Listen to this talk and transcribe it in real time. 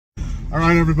All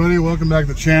right, everybody, welcome back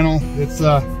to the channel. It's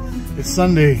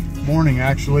Sunday morning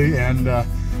actually, and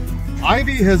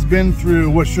Ivy has been through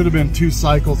what should have been 2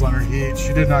 cycles on her heat.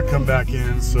 She did not come back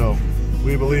in, so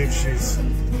we believe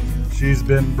she's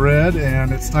been bred,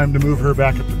 and it's time to move her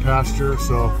back up to pasture.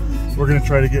 So we're gonna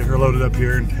try to get her loaded up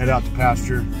here and head out to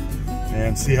pasture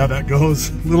and see how that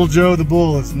goes. Little Joe the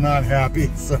bull is not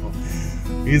happy, so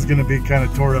he's gonna be kind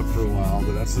of tore up for a while,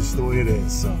 but that's just the way it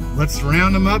is. So let's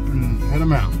round him up and head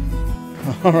him out.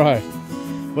 All right,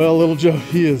 well, little Joe,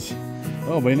 he is,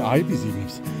 oh man, Ivy's eating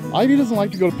him. Ivy doesn't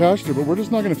like to go to pasture, but we're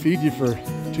just not gonna feed you for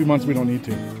 2 months. We don't need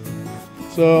to.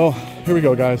 So here we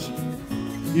go, guys.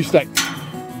 You stay.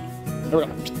 There we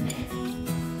go.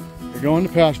 We're going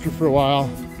to pasture for a while.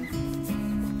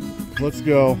 Let's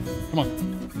go. Come on.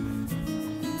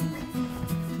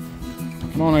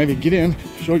 Come on, Ivy, get in.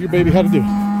 Show your baby how to do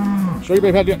it. Show your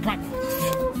baby how to do it. Come on.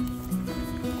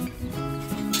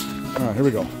 All right, here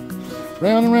we go.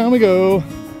 Round and round we go.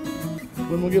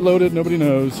 When we'll get loaded, nobody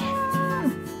knows.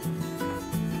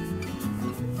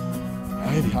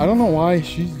 Ivy, I don't know why,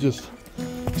 she's just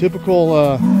typical,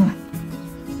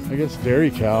 I guess, dairy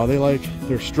cow. They like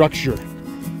their structure.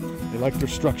 They like their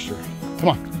structure. Come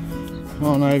on. Come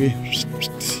on, Ivy.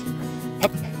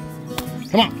 Up.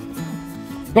 Come on.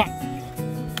 Come on.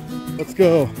 Let's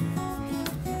go.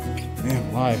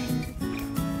 Man, alive.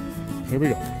 Here we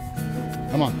go.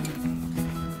 Come on.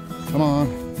 Come on.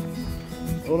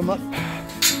 Load them up.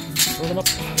 Load them up.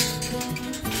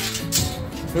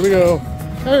 Here we go.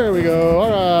 There we go. All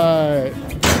right.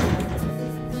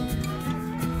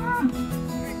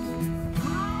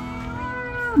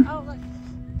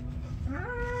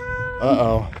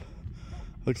 Uh-oh.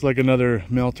 Looks like another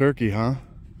male turkey, huh?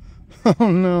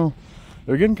 Oh no.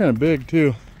 They're getting kind of big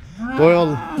too. Boy,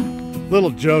 little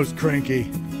Joe's cranky.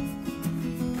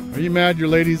 Are you mad your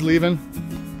lady's leaving?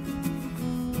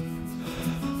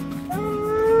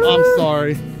 I'm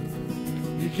sorry.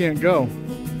 You can't go.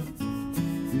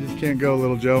 You just can't go,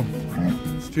 little Joe.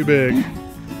 It's too big.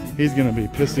 He's gonna be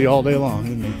pissy all day long,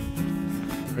 isn't he?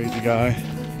 Crazy guy.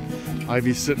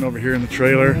 Ivy's sitting over here in the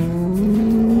trailer.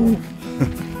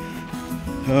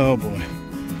 Oh boy.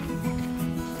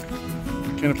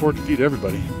 Can't afford to feed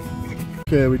everybody.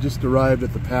 Okay, we just arrived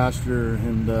at the pasture,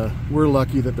 and we're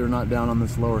lucky that they're not down on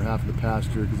this lower half of the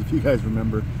pasture, because if you guys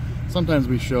remember, sometimes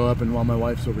we show up and while my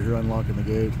wife's over here unlocking the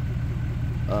gate,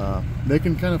 they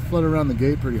can kind of flood around the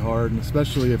gate pretty hard, and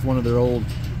especially if one of their old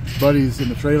buddies in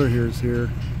the trailer here is here,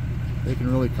 they can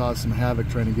really cause some havoc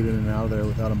trying to get in and out of there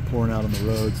without them pouring out on the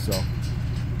road. So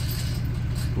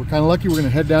we're kind of lucky. We're going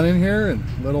to head down in here and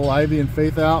let old Ivy and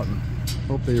Faith out and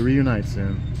hope they reunite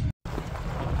soon.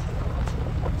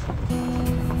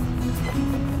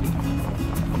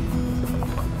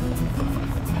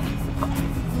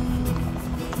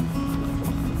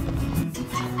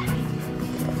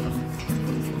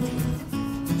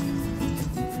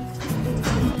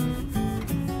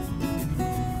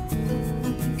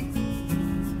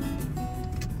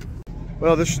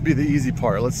 Well, this should be the easy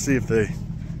part. Let's see if they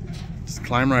just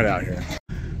climb right out here.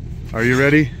 Are you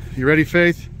ready? You ready,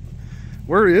 Faith?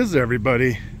 Where is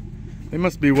everybody? They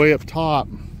must be way up top.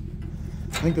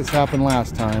 I think this happened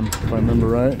last time, if I remember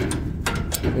right.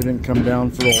 They didn't come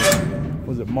down for old,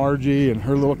 was it Margie and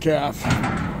her little calf?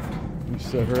 Let me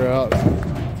set her out.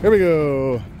 Here we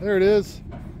go. There it is.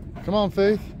 Come on,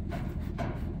 Faith.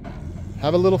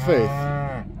 Have a little faith.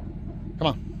 Come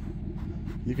on.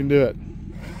 You can do it.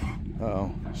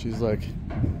 Uh-oh, she's a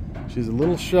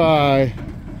little shy.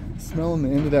 Smelling the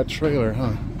end of that trailer,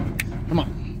 huh? Come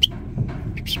on.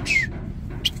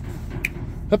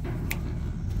 Hup.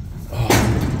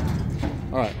 Oh.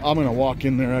 All right, I'm gonna walk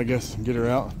in there, I guess, and get her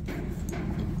out.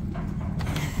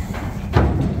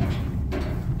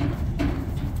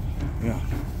 Yeah,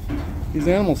 these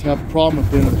animals have a problem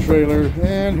with the end of the trailer,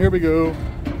 and here we go.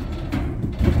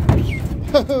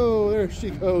 Oh, there she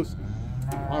goes.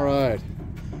 All right.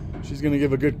 She's gonna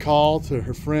give a good call to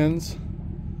her friends,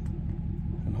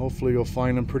 and hopefully you'll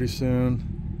find them pretty soon.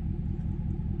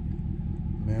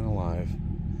 Man alive.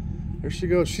 There she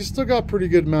goes. She's still got a pretty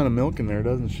good amount of milk in there,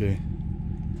 doesn't she?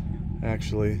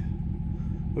 Actually.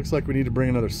 Looks like we need to bring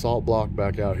another salt block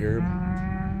back out here.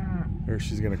 There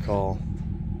she's gonna call.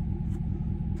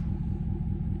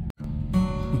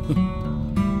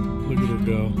 Look at her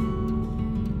go.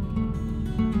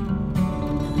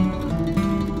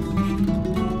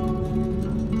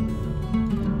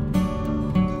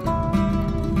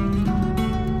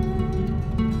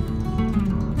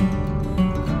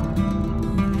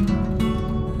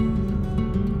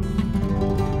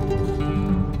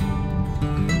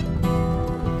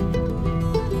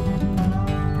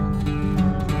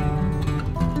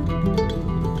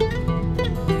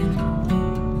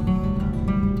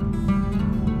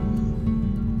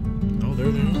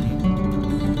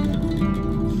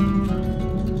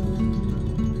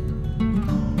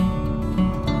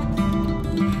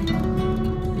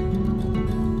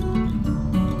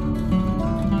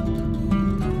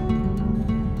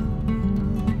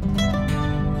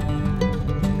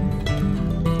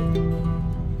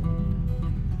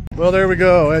 Well, there we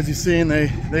go. As you've seen,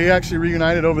 they actually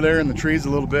reunited over there in the trees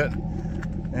a little bit,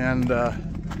 and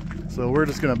so we're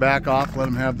just gonna back off, let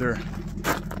them have their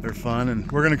fun,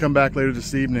 and we're gonna come back later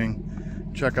this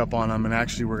evening, check up on them, and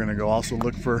actually we're gonna go also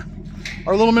look for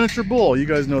our little miniature bull. You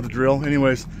guys know the drill.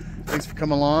 Anyways, thanks for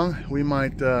coming along. We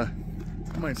might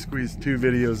squeeze 2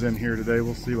 videos in here today.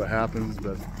 We'll see what happens,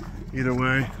 but either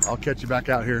way, I'll catch you back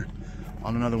out here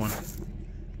on another one.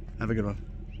 Have a good one.